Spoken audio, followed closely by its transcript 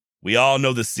We all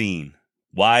know the scene.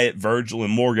 Wyatt, Virgil,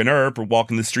 and Morgan Earp are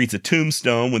walking the streets of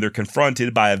Tombstone when they're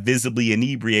confronted by a visibly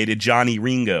inebriated Johnny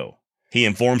Ringo. He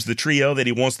informs the trio that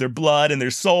he wants their blood and their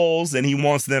souls, and he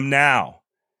wants them now.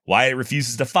 Wyatt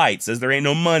refuses to fight, says there ain't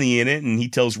no money in it, and he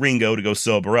tells Ringo to go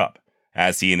sober up,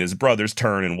 as he and his brothers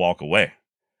turn and walk away.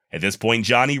 At this point,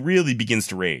 Johnny really begins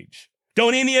to rage.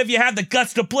 Don't any of you have the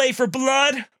guts to play for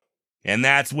blood? And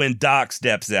that's when Doc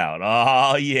steps out.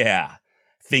 Oh, yeah.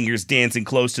 Fingers dancing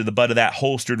close to the butt of that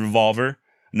holstered revolver,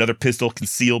 another pistol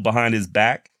concealed behind his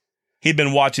back. He'd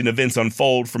been watching events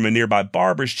unfold from a nearby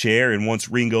barber's chair, and once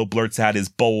Ringo blurts out his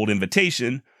bold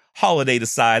invitation, Holiday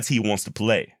decides he wants to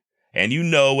play. And you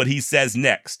know what he says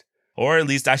next. Or at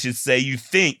least I should say you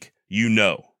think you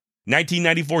know.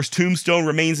 1994's Tombstone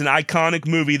remains an iconic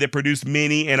movie that produced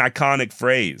many an iconic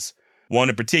phrase. One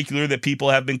in particular that people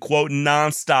have been quoting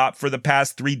nonstop for the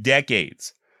past 3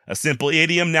 decades. A simple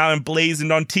idiom now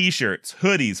emblazoned on t-shirts,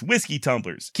 hoodies, whiskey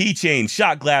tumblers, keychains,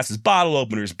 shot glasses, bottle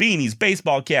openers, beanies,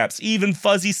 baseball caps, even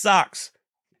fuzzy socks.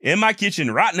 In my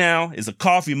kitchen right now is a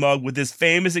coffee mug with this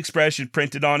famous expression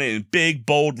printed on it in big,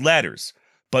 bold letters.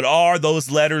 But are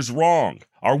those letters wrong?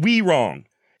 Are we wrong?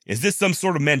 Is this some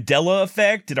sort of Mandela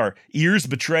effect? Did our ears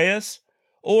betray us?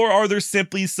 Or are there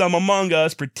simply some among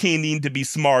us pretending to be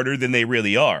smarter than they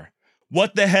really are?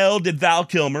 What the hell did Val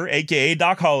Kilmer, aka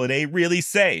Doc Holliday, really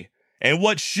say? And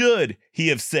what should he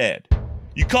have said?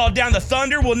 You called down the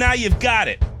thunder? Well, now you've got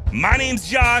it. My name's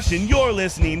Josh, and you're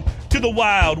listening to the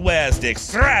Wild West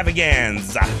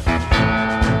Extravaganza.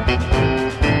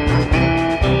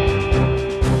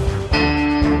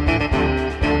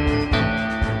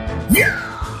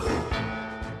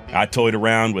 I toyed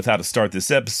around with how to start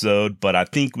this episode, but I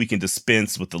think we can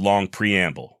dispense with the long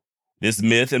preamble. This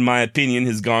myth, in my opinion,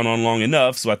 has gone on long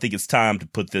enough, so I think it's time to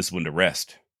put this one to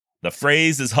rest. The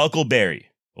phrase is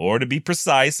Huckleberry, or to be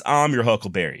precise, I'm your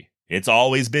Huckleberry. It's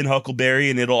always been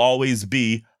Huckleberry, and it'll always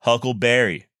be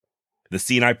Huckleberry. The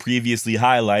scene I previously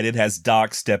highlighted has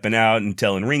Doc stepping out and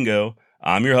telling Ringo,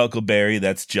 I'm your Huckleberry,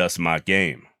 that's just my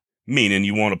game. Meaning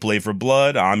you want to play for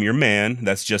blood, I'm your man,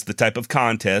 that's just the type of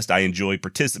contest I enjoy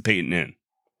participating in.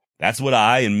 That's what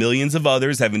I and millions of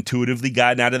others have intuitively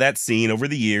gotten out of that scene over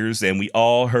the years, and we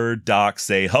all heard Doc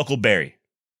say Huckleberry.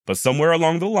 But somewhere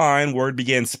along the line, word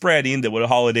began spreading that what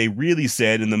Holiday really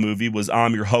said in the movie was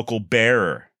I'm your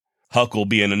Hucklebearer. Huckle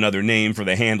being another name for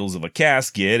the handles of a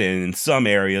casket, and in some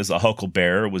areas a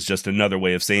Hucklebearer was just another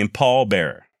way of saying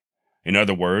pallbearer. In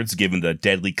other words, given the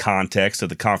deadly context of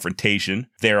the confrontation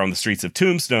there on the streets of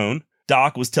Tombstone,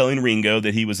 Doc was telling Ringo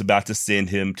that he was about to send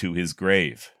him to his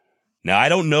grave. Now, I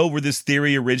don't know where this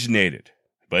theory originated,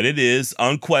 but it is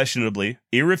unquestionably,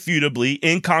 irrefutably,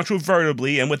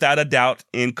 incontrovertibly, and without a doubt,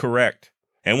 incorrect.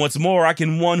 And what's more, I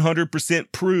can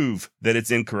 100% prove that it's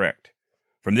incorrect.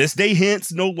 From this day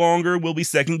hence, no longer will we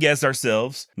second-guess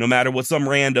ourselves, no matter what some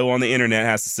rando on the internet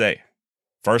has to say.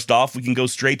 First off, we can go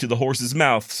straight to the horse's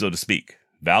mouth, so to speak.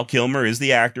 Val Kilmer is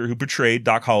the actor who portrayed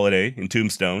Doc Holliday in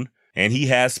Tombstone, and he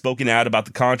has spoken out about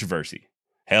the controversy.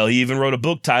 Hell, he even wrote a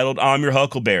book titled I'm Your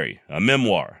Huckleberry, a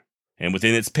memoir. And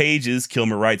within its pages,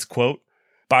 Kilmer writes, quote,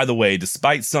 by the way,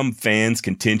 despite some fans'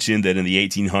 contention that in the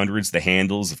 1800s the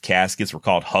handles of caskets were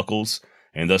called huckles,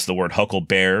 and thus the word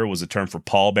Hucklebearer was a term for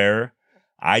pallbearer,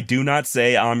 I do not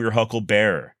say I'm your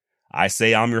Hucklebearer. I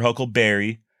say I'm your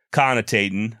Huckleberry,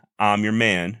 connotating I'm your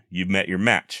man, you've met your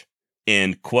match.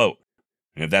 End quote.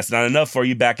 And if that's not enough for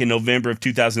you, back in November of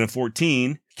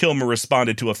 2014, Kilmer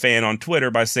responded to a fan on Twitter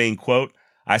by saying, quote,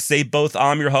 I say both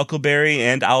I'm your Huckleberry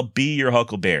and I'll be your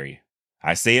Huckleberry.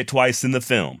 I say it twice in the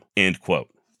film. End quote.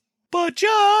 But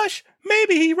Josh,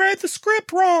 maybe he read the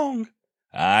script wrong.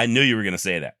 I knew you were going to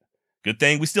say that. Good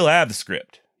thing we still have the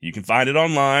script. You can find it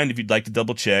online if you'd like to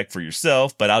double check for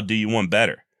yourself, but I'll do you one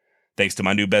better. Thanks to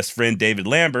my new best friend David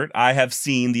Lambert, I have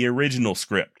seen the original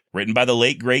script, written by the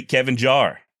late great Kevin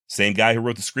Jarre, same guy who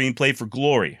wrote the screenplay for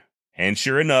Glory. And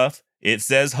sure enough, it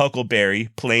says Huckleberry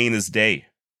plain as day.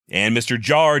 And Mr.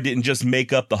 Jarre didn't just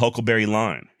make up the Huckleberry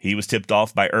line. He was tipped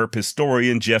off by Earp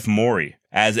historian Jeff Morey,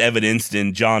 as evidenced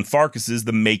in John Farkas's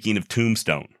The Making of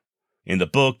Tombstone. In the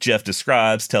book, Jeff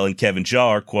describes telling Kevin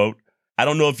Jarre, quote, I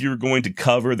don't know if you're going to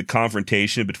cover the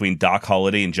confrontation between Doc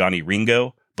Holliday and Johnny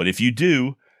Ringo, but if you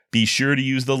do, be sure to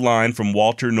use the line from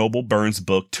Walter Noble Burns'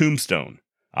 book Tombstone.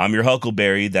 I'm your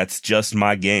Huckleberry, that's just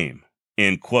my game.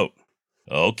 End quote.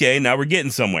 Okay, now we're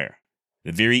getting somewhere.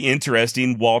 The very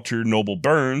interesting Walter Noble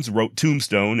Burns wrote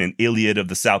Tombstone and Iliad of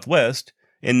the Southwest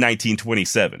in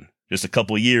 1927, just a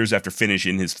couple years after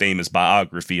finishing his famous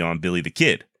biography on Billy the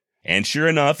Kid. And sure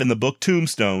enough, in the book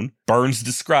Tombstone, Burns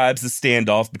describes the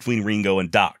standoff between Ringo and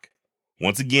Doc.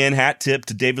 Once again, hat tip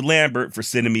to David Lambert for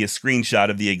sending me a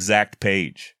screenshot of the exact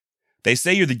page. "They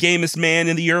say you're the gamest man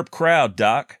in the Europe crowd,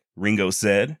 Doc," Ringo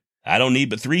said. "I don't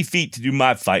need but 3 feet to do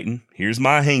my fighting. Here's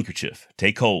my handkerchief.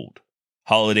 Take hold."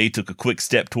 Holiday took a quick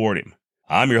step toward him.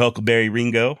 "I'm your Huckleberry,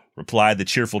 Ringo," replied the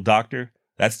cheerful doctor.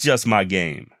 "That's just my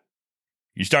game."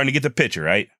 You're starting to get the picture,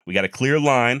 right? We got a clear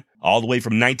line all the way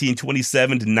from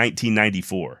 1927 to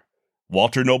 1994.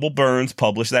 Walter Noble Burns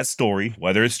published that story,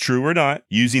 whether it's true or not,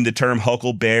 using the term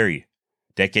Huckleberry.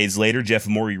 Decades later, Jeff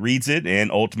Morey reads it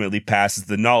and ultimately passes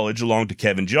the knowledge along to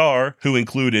Kevin Jarre, who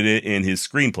included it in his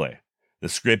screenplay. The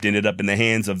script ended up in the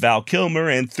hands of Val Kilmer,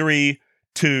 and 3,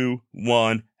 2,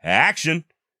 1, action!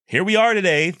 Here we are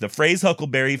today, the phrase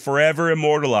Huckleberry forever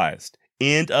immortalized.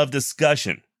 End of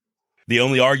discussion. The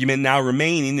only argument now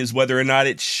remaining is whether or not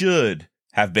it should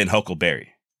have been Huckleberry.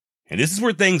 And this is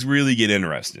where things really get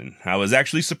interesting. I was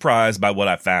actually surprised by what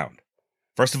I found.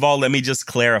 First of all, let me just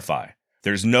clarify.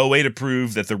 There's no way to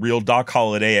prove that the real Doc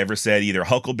Holliday ever said either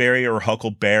Huckleberry or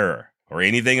Hucklebearer, or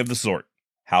anything of the sort.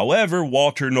 However,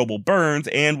 Walter Noble Burns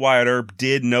and Wyatt Earp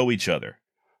did know each other.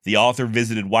 The author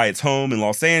visited Wyatt's home in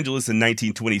Los Angeles in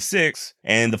 1926,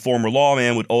 and the former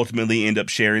lawman would ultimately end up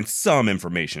sharing some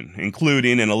information,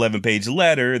 including an 11-page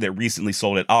letter that recently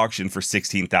sold at auction for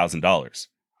 $16,000.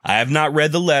 I have not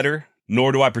read the letter,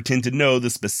 nor do I pretend to know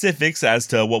the specifics as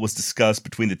to what was discussed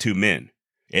between the two men.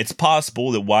 It's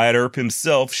possible that Wyatt Earp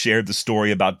himself shared the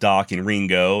story about Doc and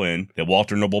Ringo, and that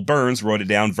Walter Noble Burns wrote it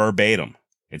down verbatim.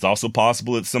 It's also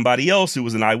possible that somebody else who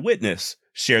was an eyewitness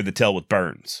shared the tale with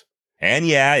Burns. And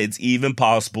yeah, it's even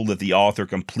possible that the author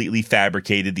completely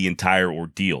fabricated the entire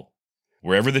ordeal.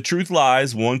 Wherever the truth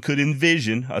lies, one could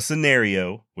envision a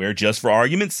scenario where, just for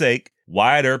argument's sake,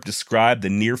 Wyatt Earp described the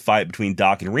near fight between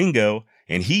Doc and Ringo,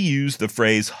 and he used the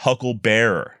phrase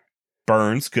Hucklebearer.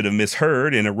 Burns could have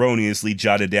misheard and erroneously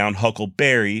jotted down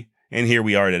Huckleberry, and here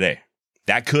we are today.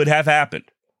 That could have happened.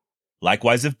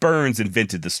 Likewise, if Burns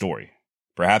invented the story.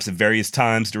 Perhaps at various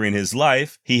times during his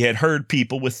life, he had heard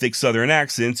people with thick Southern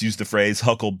accents use the phrase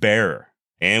Hucklebearer.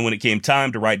 And when it came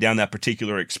time to write down that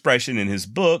particular expression in his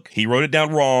book, he wrote it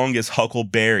down wrong as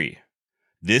Huckleberry.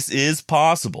 This is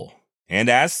possible. And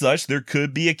as such, there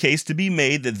could be a case to be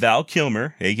made that Val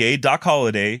Kilmer, aka Doc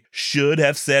Holliday, should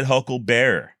have said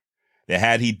Hucklebearer. That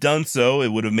had he done so, it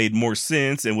would have made more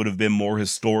sense and would have been more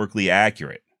historically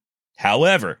accurate.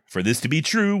 However, for this to be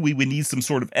true, we would need some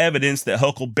sort of evidence that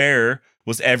Hucklebearer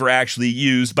was ever actually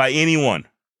used by anyone.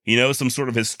 Some sort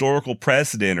of historical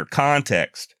precedent or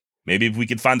context. Maybe if we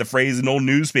could find the phrase in old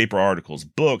newspaper articles,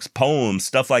 books, poems,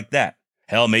 stuff like that.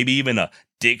 Hell, maybe even a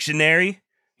dictionary.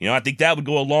 I think that would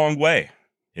go a long way.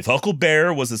 If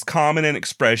Hucklebearer was as common an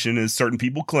expression as certain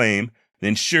people claim,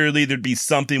 then surely there'd be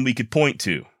something we could point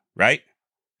to, right?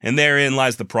 And therein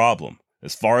lies the problem.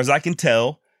 As far as I can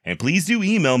tell, and please do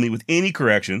email me with any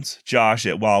corrections,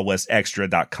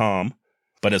 josh@wildwestextra.com,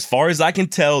 but as far as I can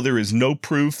tell, there is no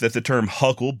proof that the term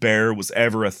Hucklebearer was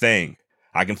ever a thing.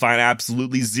 I can find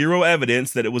absolutely zero evidence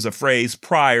that it was a phrase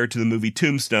prior to the movie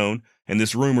Tombstone and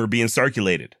this rumor being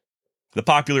circulated. The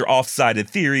popular off-sided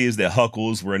theory is that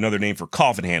Huckles were another name for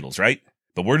coffin handles, right?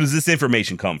 But where does this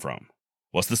information come from?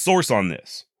 What's the source on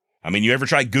this? You ever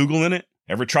try Googling it?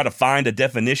 Ever try to find a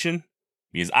definition?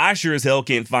 Because I sure as hell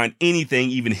can't find anything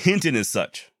even hinting as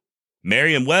such.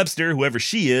 Merriam-Webster, whoever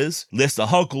she is, lists a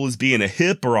huckle as being a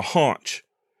hip or a haunch.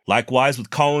 Likewise with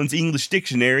Collins English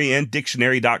Dictionary and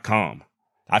Dictionary.com.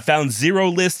 I found 0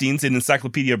 listings in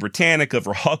Encyclopedia Britannica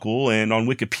for huckle, and on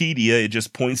Wikipedia it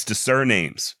just points to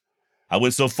surnames. I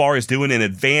went so far as doing an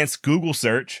advanced Google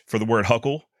search for the word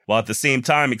huckle, while at the same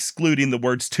time excluding the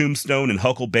words tombstone and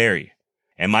Huckleberry.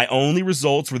 And my only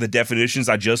results were the definitions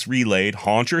I just relayed,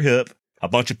 haunch or hip, a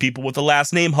bunch of people with the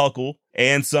last name Huckle,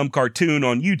 and some cartoon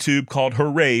on YouTube called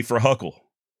Hooray for Huckle.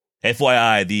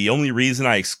 FYI, the only reason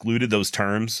I excluded those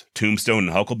terms, tombstone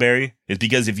and Huckleberry, is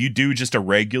because if you do just a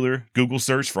regular Google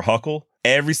search for Huckle,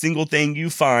 every single thing you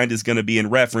find is going to be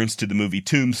in reference to the movie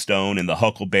Tombstone and the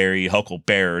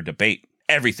Huckleberry-Hucklebearer debate.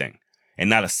 Everything. And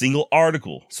not a single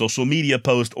article, social media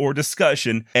post, or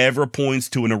discussion ever points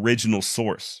to an original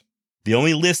source. The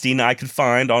only listing I could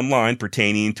find online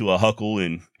pertaining to a huckle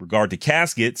in regard to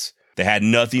caskets that had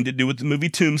nothing to do with the movie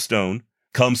Tombstone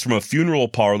comes from a funeral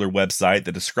parlor website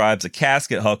that describes a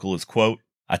casket huckle as, quote,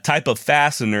 a type of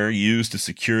fastener used to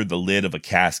secure the lid of a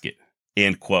casket,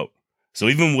 end quote. So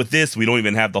even with this, we don't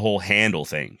even have the whole handle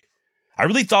thing. I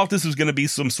really thought this was going to be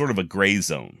some sort of a gray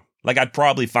zone. Like I'd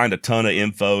probably find a ton of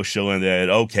info showing that,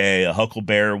 okay, a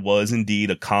hucklebearer was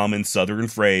indeed a common Southern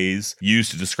phrase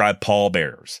used to describe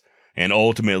pallbearers. And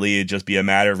ultimately, it'd just be a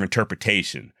matter of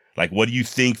interpretation. Like, what do you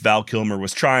think Val Kilmer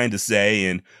was trying to say,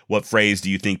 and what phrase do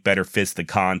you think better fits the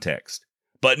context?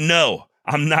 But no,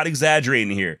 I'm not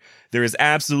exaggerating here. There is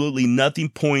absolutely nothing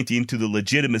pointing to the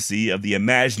legitimacy of the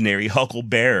imaginary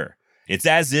Hucklebearer. It's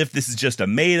as if this is just a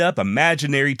made-up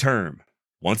imaginary term.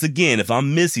 Once again, if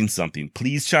I'm missing something,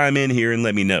 please chime in here and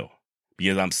let me know.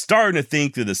 Because I'm starting to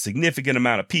think that a significant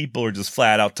amount of people are just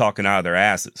flat out talking out of their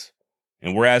asses.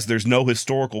 And whereas there's no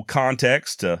historical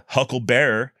context to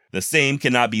Hucklebearer, the same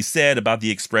cannot be said about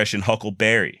the expression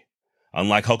Huckleberry.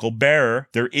 Unlike Hucklebearer,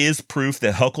 there is proof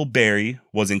that Huckleberry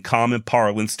was in common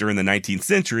parlance during the 19th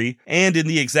century and in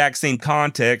the exact same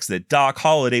context that Doc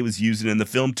Holliday was using in the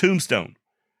film Tombstone.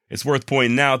 It's worth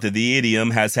pointing out that the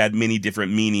idiom has had many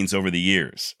different meanings over the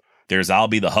years. There's "I'll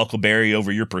be the Huckleberry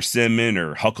over your persimmon"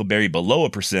 or "Huckleberry below a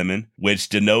persimmon," which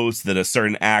denotes that a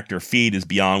certain act or feat is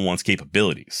beyond one's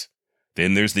capabilities.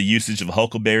 Then there's the usage of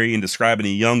Huckleberry in describing a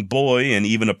young boy and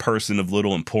even a person of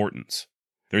little importance.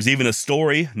 There's even a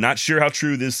story, not sure how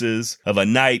true this is, of a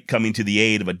knight coming to the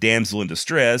aid of a damsel in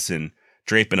distress and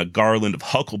draping a garland of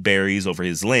huckleberries over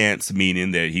his lance,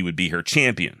 meaning that he would be her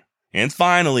champion. And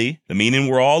finally, the meaning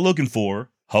we're all looking for,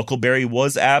 Huckleberry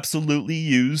was absolutely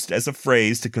used as a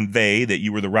phrase to convey that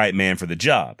you were the right man for the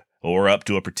job, or up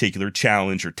to a particular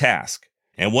challenge or task.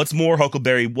 And what's more,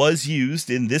 Huckleberry was used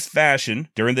in this fashion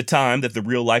during the time that the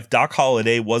real-life Doc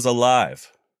Holliday was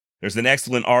alive. There's an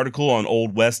excellent article on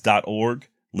oldwest.org,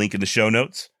 link in the show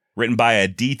notes, written by a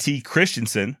D.T.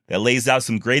 Christensen that lays out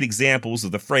some great examples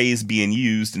of the phrase being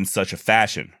used in such a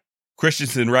fashion.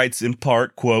 Christensen writes in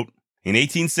part, quote, "In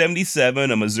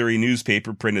 1877, a Missouri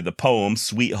newspaper printed the poem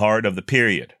Sweetheart of the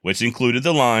Period, which included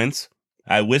the lines,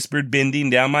 'I whispered bending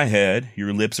down my head,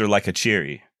 your lips are like a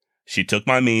cherry.' She took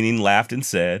my meaning, laughed, and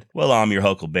said, 'Well, I'm your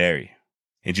Huckleberry.'"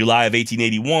 In July of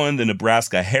 1881, the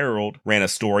Nebraska Herald ran a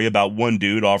story about one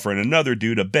dude offering another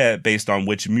dude a bet based on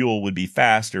which mule would be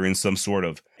faster in some sort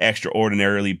of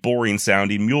extraordinarily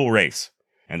boring-sounding mule race.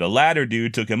 And the latter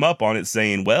dude took him up on it,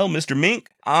 saying, "Well, Mr. Mink,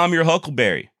 I'm your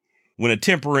Huckleberry." When a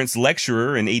temperance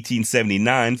lecturer in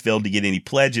 1879 failed to get any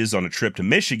pledges on a trip to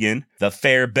Michigan, the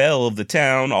fair belle of the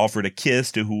town offered a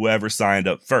kiss to whoever signed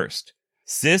up first.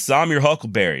 "Sis, I'm your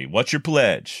Huckleberry. What's your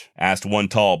pledge?" asked one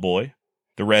tall boy.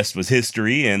 The rest was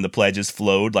history, and the pledges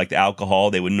flowed like the alcohol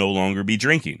they would no longer be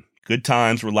drinking. Good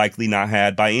times were likely not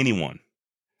had by anyone.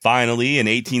 Finally, an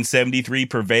 1873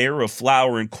 purveyor of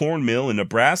flour and cornmeal in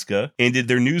Nebraska ended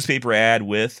their newspaper ad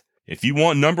with, "If you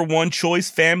want number one choice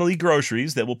family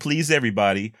groceries that will please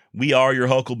everybody, we are your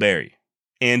Huckleberry."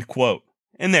 End quote.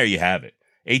 And there you have it.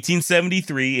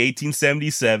 1873,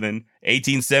 1877,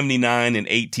 1879, and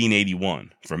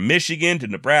 1881. From Michigan to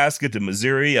Nebraska to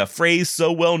Missouri, a phrase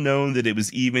so well known that it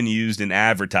was even used in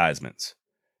advertisements.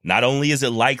 Not only is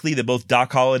it likely that both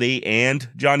Doc Holliday and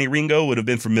Johnny Ringo would have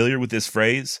been familiar with this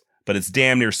phrase, but it's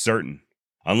damn near certain.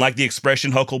 Unlike the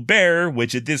expression Hucklebearer,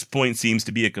 which at this point seems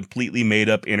to be a completely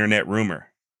made-up internet rumor.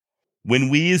 When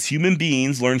we as human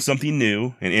beings learn something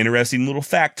new, an interesting little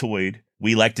factoid,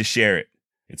 we like to share it.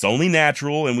 It's only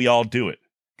natural, and we all do it.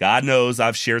 God knows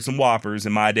I've shared some whoppers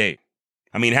in my day.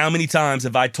 I mean, how many times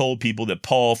have I told people that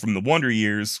Paul from the Wonder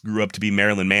Years grew up to be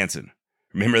Marilyn Manson?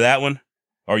 Remember that one?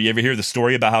 Or you ever hear the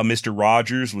story about how Mr.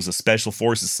 Rogers was a Special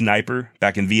Forces sniper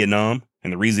back in Vietnam,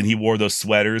 and the reason he wore those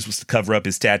sweaters was to cover up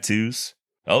his tattoos?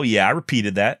 Oh yeah, I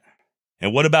repeated that.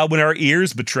 And what about when our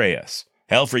ears betray us?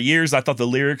 Hell, for years I thought the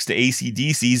lyrics to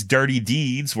AC/DC's Dirty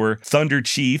Deeds were Thunder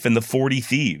Chief and the 40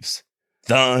 Thieves.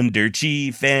 Thunder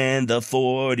Chief and the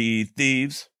 40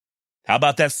 Thieves. How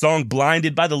about that song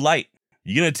Blinded by the Light?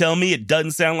 You gonna tell me it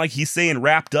doesn't sound like he's saying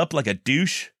wrapped up like a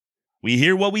douche? We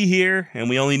hear what we hear, and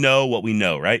we only know what we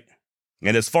know, right?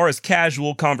 And as far as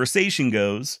casual conversation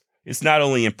goes, it's not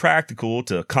only impractical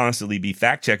to constantly be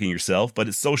fact-checking yourself, but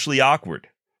it's socially awkward.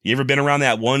 You ever been around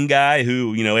that one guy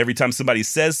who, every time somebody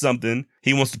says something,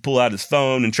 he wants to pull out his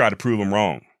phone and try to prove them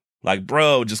wrong? Like,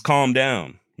 bro, just calm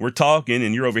down. We're talking,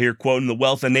 and you're over here quoting The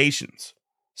Wealth of Nations.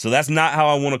 So that's not how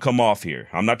I want to come off here.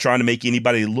 I'm not trying to make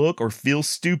anybody look or feel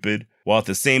stupid, while at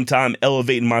the same time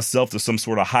elevating myself to some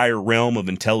sort of higher realm of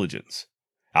intelligence.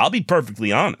 I'll be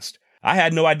perfectly honest. I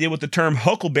had no idea what the term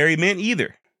Huckleberry meant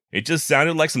either. It just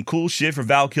sounded like some cool shit for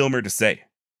Val Kilmer to say.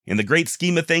 In the great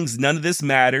scheme of things, none of this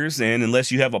matters, and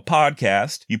unless you have a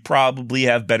podcast, you probably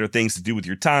have better things to do with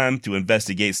your time to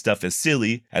investigate stuff as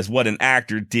silly as what an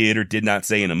actor did or did not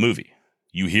say in a movie.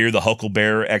 You hear the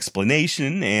Hucklebearer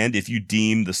explanation, and if you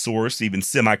deem the source even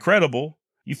semi-credible,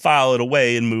 you file it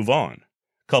away and move on.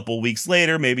 A couple weeks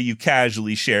later, maybe you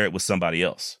casually share it with somebody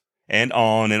else. And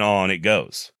on it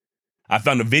goes. I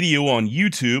found a video on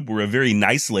YouTube where a very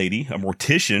nice lady, a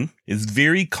mortician, is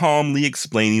very calmly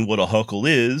explaining what a huckle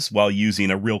is while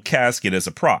using a real casket as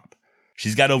a prop.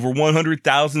 She's got over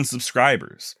 100,000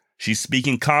 subscribers. She's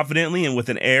speaking confidently and with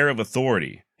an air of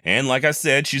authority. And like I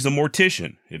said, she's a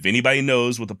mortician. If anybody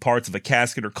knows what the parts of a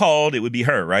casket are called, it would be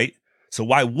her, right? So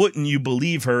why wouldn't you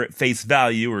believe her at face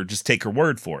value or just take her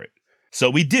word for it? So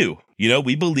we do.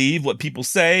 We believe what people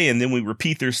say and then we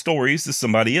repeat their stories to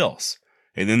somebody else.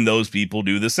 And then those people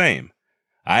do the same.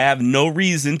 I have no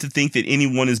reason to think that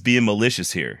anyone is being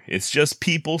malicious here. It's just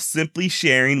people simply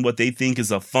sharing what they think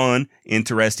is a fun,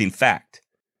 interesting fact.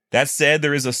 That said,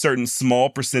 there is a certain small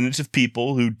percentage of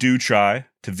people who do try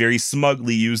to very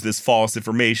smugly use this false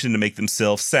information to make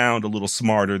themselves sound a little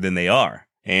smarter than they are.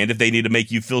 And if they need to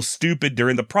make you feel stupid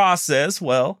during the process,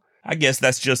 well, I guess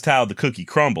that's just how the cookie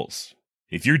crumbles.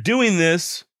 If you're doing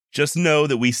this, just know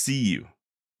that we see you.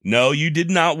 No, you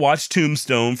did not watch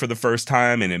Tombstone for the first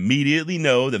time and immediately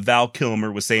know that Val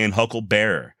Kilmer was saying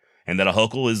Hucklebearer and that a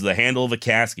huckle is the handle of a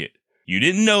casket. You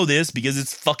didn't know this because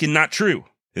it's fucking not true.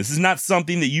 This is not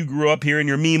something that you grew up hearing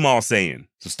your meemaw saying.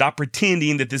 So stop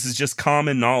pretending that this is just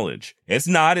common knowledge. It's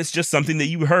not, it's just something that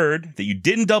you heard, that you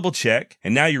didn't double check,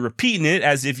 and now you're repeating it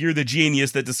as if you're the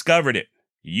genius that discovered it.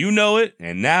 You know it,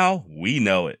 and now we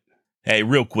know it. Hey,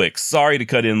 real quick, sorry to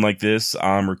cut in like this.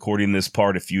 I'm recording this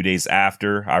part a few days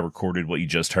after I recorded what you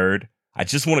just heard. I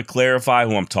just want to clarify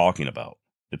who I'm talking about.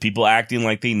 The people acting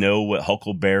like they know what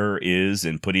Hucklebearer is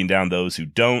and putting down those who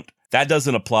don't, that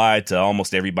doesn't apply to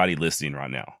almost everybody listening right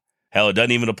now. Hell, it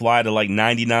doesn't even apply to like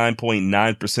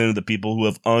 99.9% of the people who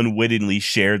have unwittingly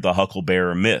shared the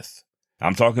Hucklebearer myth.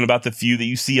 I'm talking about the few that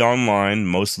you see online,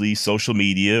 mostly social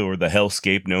media or the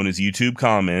hellscape known as YouTube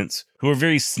comments, who are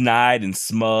very snide and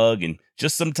smug and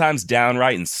just sometimes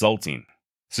downright insulting.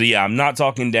 So yeah, I'm not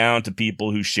talking down to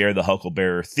people who share the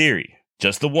Hucklebearer theory,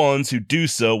 just the ones who do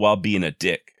so while being a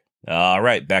dick.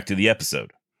 Alright, back to the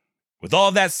episode. With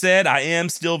all that said, I am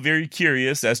still very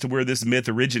curious as to where this myth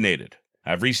originated.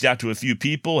 I've reached out to a few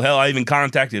people, hell, I even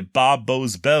contacted Bob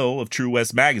Bose Bell of True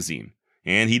West Magazine,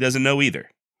 and he doesn't know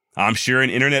either. I'm sure an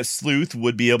internet sleuth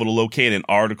would be able to locate an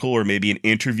article or maybe an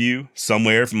interview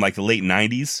somewhere from like the late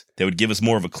 90s that would give us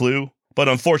more of a clue, but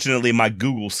unfortunately my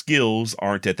Google skills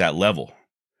aren't at that level.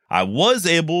 I was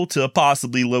able to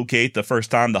possibly locate the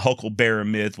first time the Hucklebearer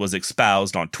myth was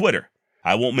espoused on Twitter.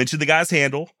 I won't mention the guy's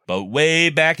handle, but way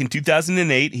back in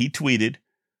 2008 he tweeted,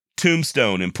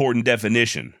 "Tombstone, important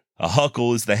definition. A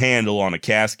huckle is the handle on a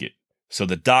casket. So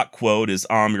the doc quote is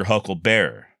I'm your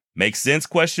Hucklebearer. Make sense,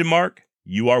 question mark?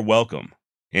 You are welcome."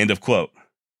 End of quote.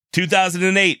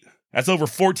 2008. That's over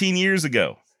 14 years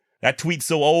ago. That tweet's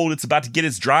so old it's about to get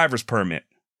its driver's permit.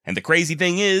 And the crazy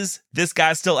thing is, this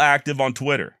guy's still active on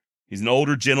Twitter. He's an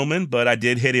older gentleman, but I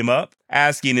did hit him up,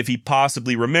 asking if he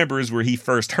possibly remembers where he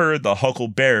first heard the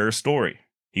Hucklebearer story.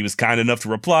 He was kind enough to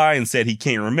reply and said he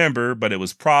can't remember, but it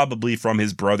was probably from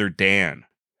his brother Dan.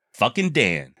 Fucking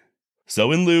Dan.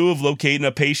 So in lieu of locating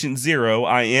a patient zero,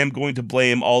 I am going to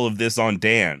blame all of this on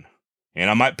Dan. And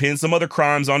I might pin some other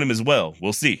crimes on him as well.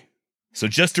 We'll see. So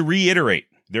just to reiterate,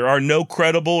 there are no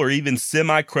credible or even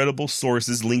semi-credible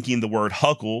sources linking the word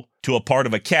huckle to a part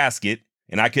of a casket,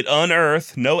 and I could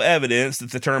unearth no evidence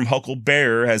that the term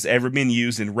Hucklebearer has ever been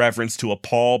used in reference to a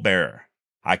pallbearer.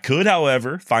 I could,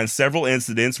 however, find several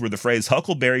incidents where the phrase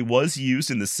Huckleberry was used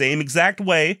in the same exact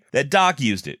way that Doc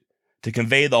used it, to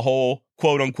convey the whole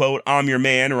quote-unquote I'm your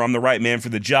man or I'm the right man for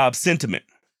the job sentiment.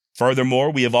 Furthermore,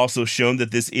 we have also shown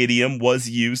that this idiom was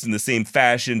used in the same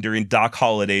fashion during Doc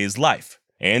Holliday's life,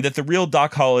 and that the real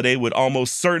Doc Holliday would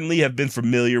almost certainly have been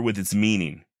familiar with its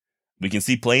meaning. We can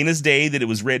see plain as day that it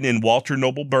was written in Walter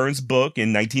Noble Burns' book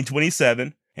in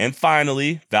 1927, and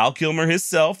finally, Val Kilmer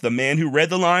himself, the man who read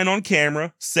the line on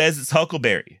camera, says it's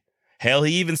Huckleberry. Hell,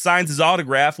 he even signs his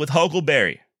autograph with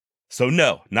Huckleberry. So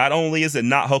no, not only is it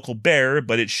not Hucklebearer,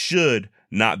 but it should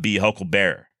not be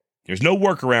Hucklebearer. There's no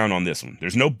workaround on this one.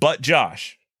 There's no but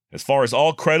Josh. As far as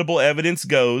all credible evidence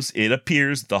goes, it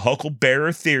appears the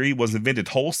Hucklebearer theory was invented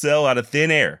wholesale out of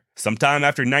thin air, sometime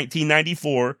after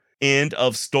 1994, end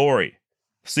of story.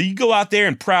 So you go out there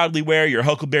and proudly wear your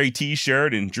Huckleberry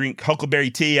t-shirt and drink Huckleberry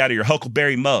tea out of your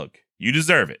Huckleberry mug. You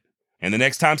deserve it. And the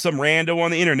next time some rando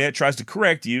on the internet tries to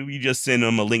correct you, you just send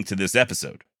them a link to this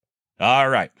episode. All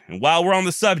right, and while we're on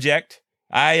the subject,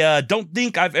 I don't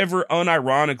think I've ever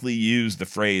unironically used the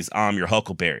phrase, I'm your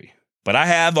Huckleberry. But I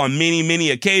have on many,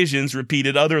 many occasions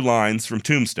repeated other lines from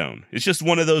Tombstone. It's just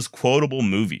one of those quotable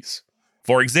movies.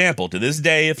 For example, to this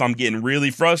day, if I'm getting really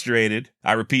frustrated,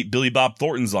 I repeat Billy Bob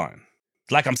Thornton's line.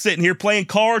 It's like I'm sitting here playing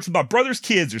cards with my brother's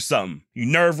kids or something, you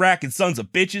nerve-wracking sons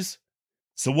of bitches.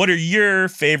 So what are your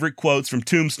favorite quotes from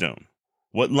Tombstone?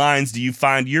 What lines do you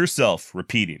find yourself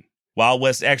repeating?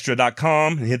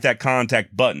 WildWestExtra.com and hit that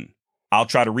contact button. I'll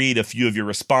try to read a few of your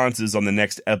responses on the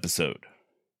next episode.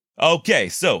 Okay,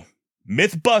 so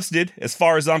myth busted as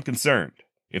far as I'm concerned.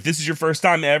 If this is your first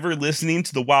time ever listening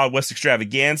to the Wild West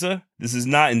Extravaganza, this is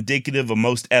not indicative of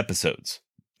most episodes.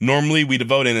 Normally, we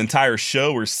devote an entire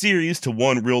show or series to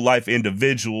one real-life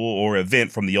individual or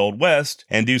event from the Old West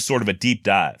and do sort of a deep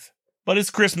dive. But it's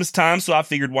Christmas time, so I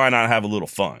figured why not have a little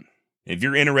fun. If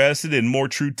you're interested in more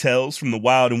true tales from the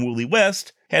Wild and Woolly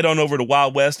West, head on over to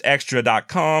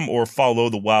WildWestExtra.com or follow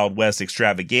the Wild West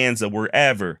Extravaganza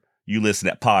wherever you listen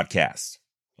at podcasts.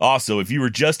 Also, if you were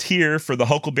just here for the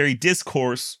Huckleberry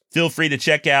Discourse, feel free to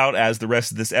check out, as the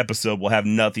rest of this episode will have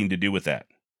nothing to do with that.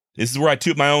 This is where I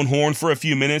toot my own horn for a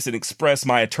few minutes and express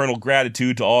my eternal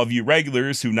gratitude to all of you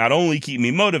regulars who not only keep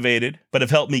me motivated, but have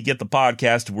helped me get the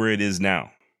podcast to where it is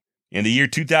now. In the year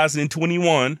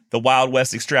 2021, the Wild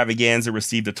West Extravaganza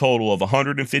received a total of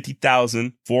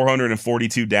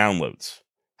 150,442 downloads.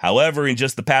 However, in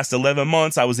just the past 11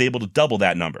 months, I was able to double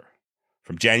that number.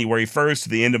 From January 1st to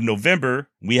the end of November,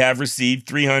 we have received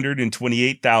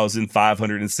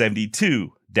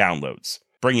 328,572 downloads,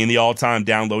 bringing the all-time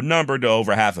download number to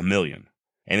over 500,000.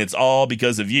 And it's all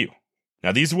because of you.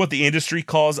 Now, these are what the industry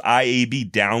calls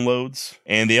IAB downloads,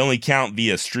 and they only count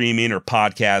via streaming or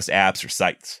podcast apps or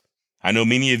sites. I know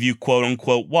many of you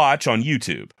quote-unquote watch on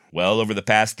YouTube. Well, over the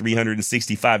past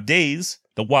 365 days,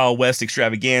 the Wild West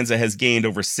Extravaganza has gained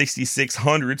over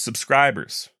 6,600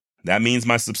 subscribers. That means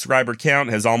my subscriber count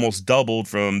has almost doubled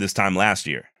from this time last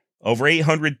year. Over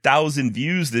 800,000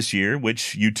 views this year,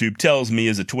 which YouTube tells me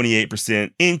is a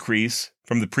 28% increase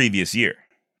from the previous year.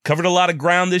 Covered a lot of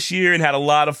ground this year and had a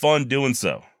lot of fun doing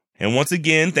so. And once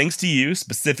again, thanks to you,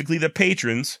 specifically the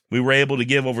patrons, we were able to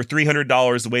give over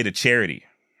 $300 away to charity.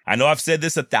 I know I've said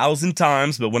this 1,000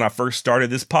 times, but when I first started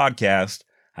this podcast,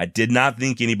 I did not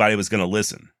think anybody was going to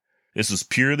listen. This was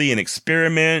purely an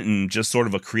experiment and just sort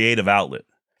of a creative outlet.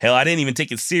 Hell, I didn't even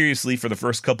take it seriously for the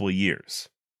first couple of years.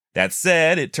 That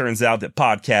said, it turns out that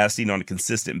podcasting on a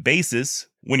consistent basis,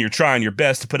 when you're trying your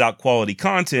best to put out quality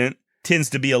content, tends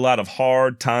to be a lot of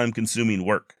hard, time-consuming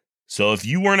work. So if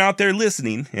you weren't out there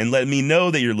listening and letting me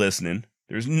know that you're listening,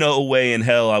 there's no way in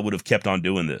hell I would have kept on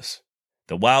doing this.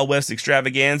 The Wild West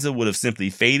Extravaganza would have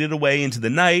simply faded away into the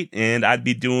night, and I'd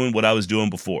be doing what I was doing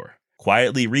before,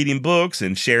 quietly reading books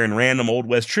and sharing random Old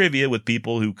West trivia with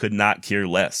people who could not care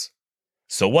less.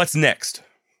 So what's next?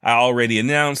 I already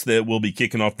announced that we'll be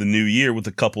kicking off the new year with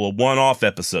a couple of one-off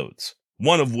episodes,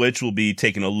 one of which will be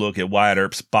taking a look at Wyatt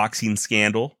Earp's boxing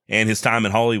scandal and his time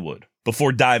in Hollywood,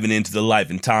 before diving into the life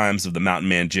and times of the mountain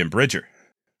man Jim Bridger.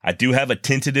 I do have a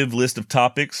tentative list of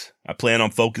topics I plan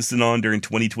on focusing on during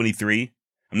 2023.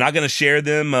 I'm not going to share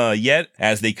them yet,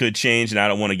 as they could change and I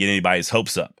don't want to get anybody's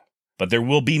hopes up. But there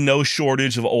will be no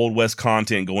shortage of Old West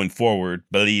content going forward,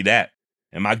 believe that.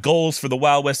 And my goals for the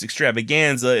Wild West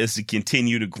Extravaganza is to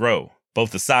continue to grow,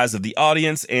 both the size of the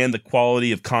audience and the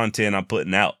quality of content I'm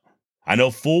putting out. I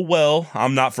know full well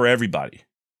I'm not for everybody.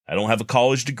 I don't have a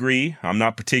college degree. I'm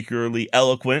not particularly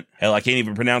eloquent. Hell, I can't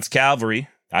even pronounce cavalry.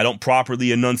 I don't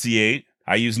properly enunciate.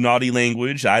 I use naughty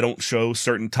language. I don't show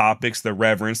certain topics the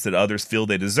reverence that others feel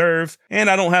they deserve. And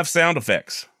I don't have sound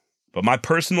effects. But my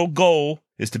personal goal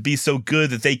is to be so good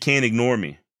that they can't ignore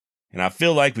me. And I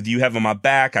feel like with you having my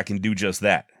back, I can do just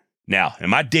that. Now,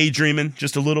 am I daydreaming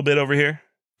just a little bit over here?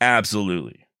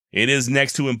 Absolutely. It is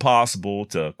next to impossible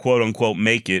to quote-unquote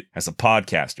make it as a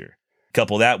podcaster.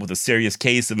 Couple that with a serious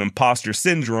case of imposter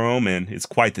syndrome, and it's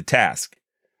quite the task.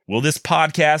 Will this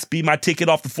podcast be my ticket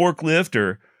off the forklift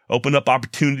or open up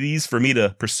opportunities for me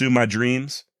to pursue my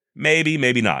dreams? Maybe,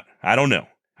 maybe not. I don't know.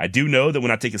 I do know that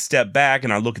when I take a step back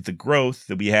and I look at the growth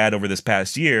that we had over this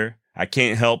past year, I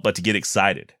can't help but to get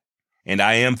excited. And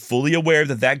I am fully aware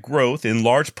that that growth, in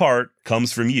large part,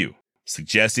 comes from you,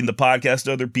 suggesting the podcast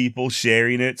to other people,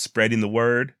 sharing it, spreading the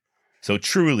word. So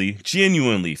truly,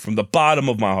 genuinely, from the bottom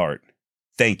of my heart,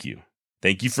 thank you.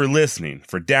 Thank you for listening,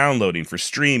 for downloading, for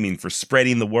streaming, for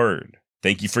spreading the word.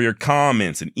 Thank you for your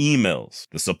comments and emails,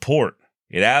 the support.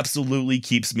 It absolutely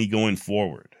keeps me going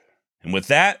forward. And with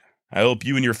that, I hope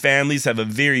you and your families have a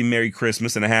very Merry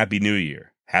Christmas and a Happy New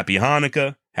Year. Happy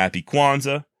Hanukkah, Happy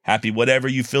Kwanzaa, happy whatever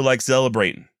you feel like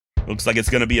celebrating. Looks like it's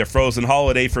going to be a frozen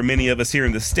holiday for many of us here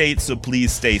in the States, so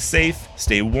please stay safe,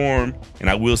 stay warm, and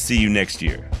I will see you next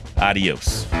year.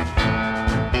 Adios.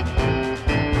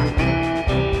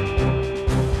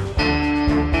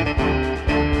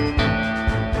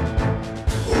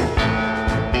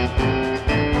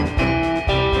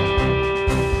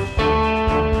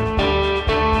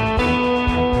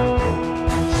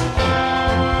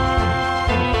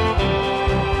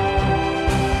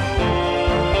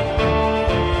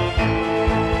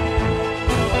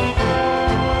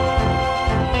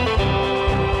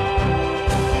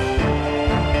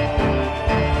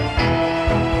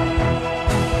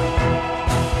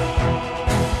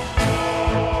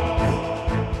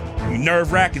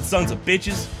 nerve-wracking sons of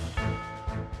bitches.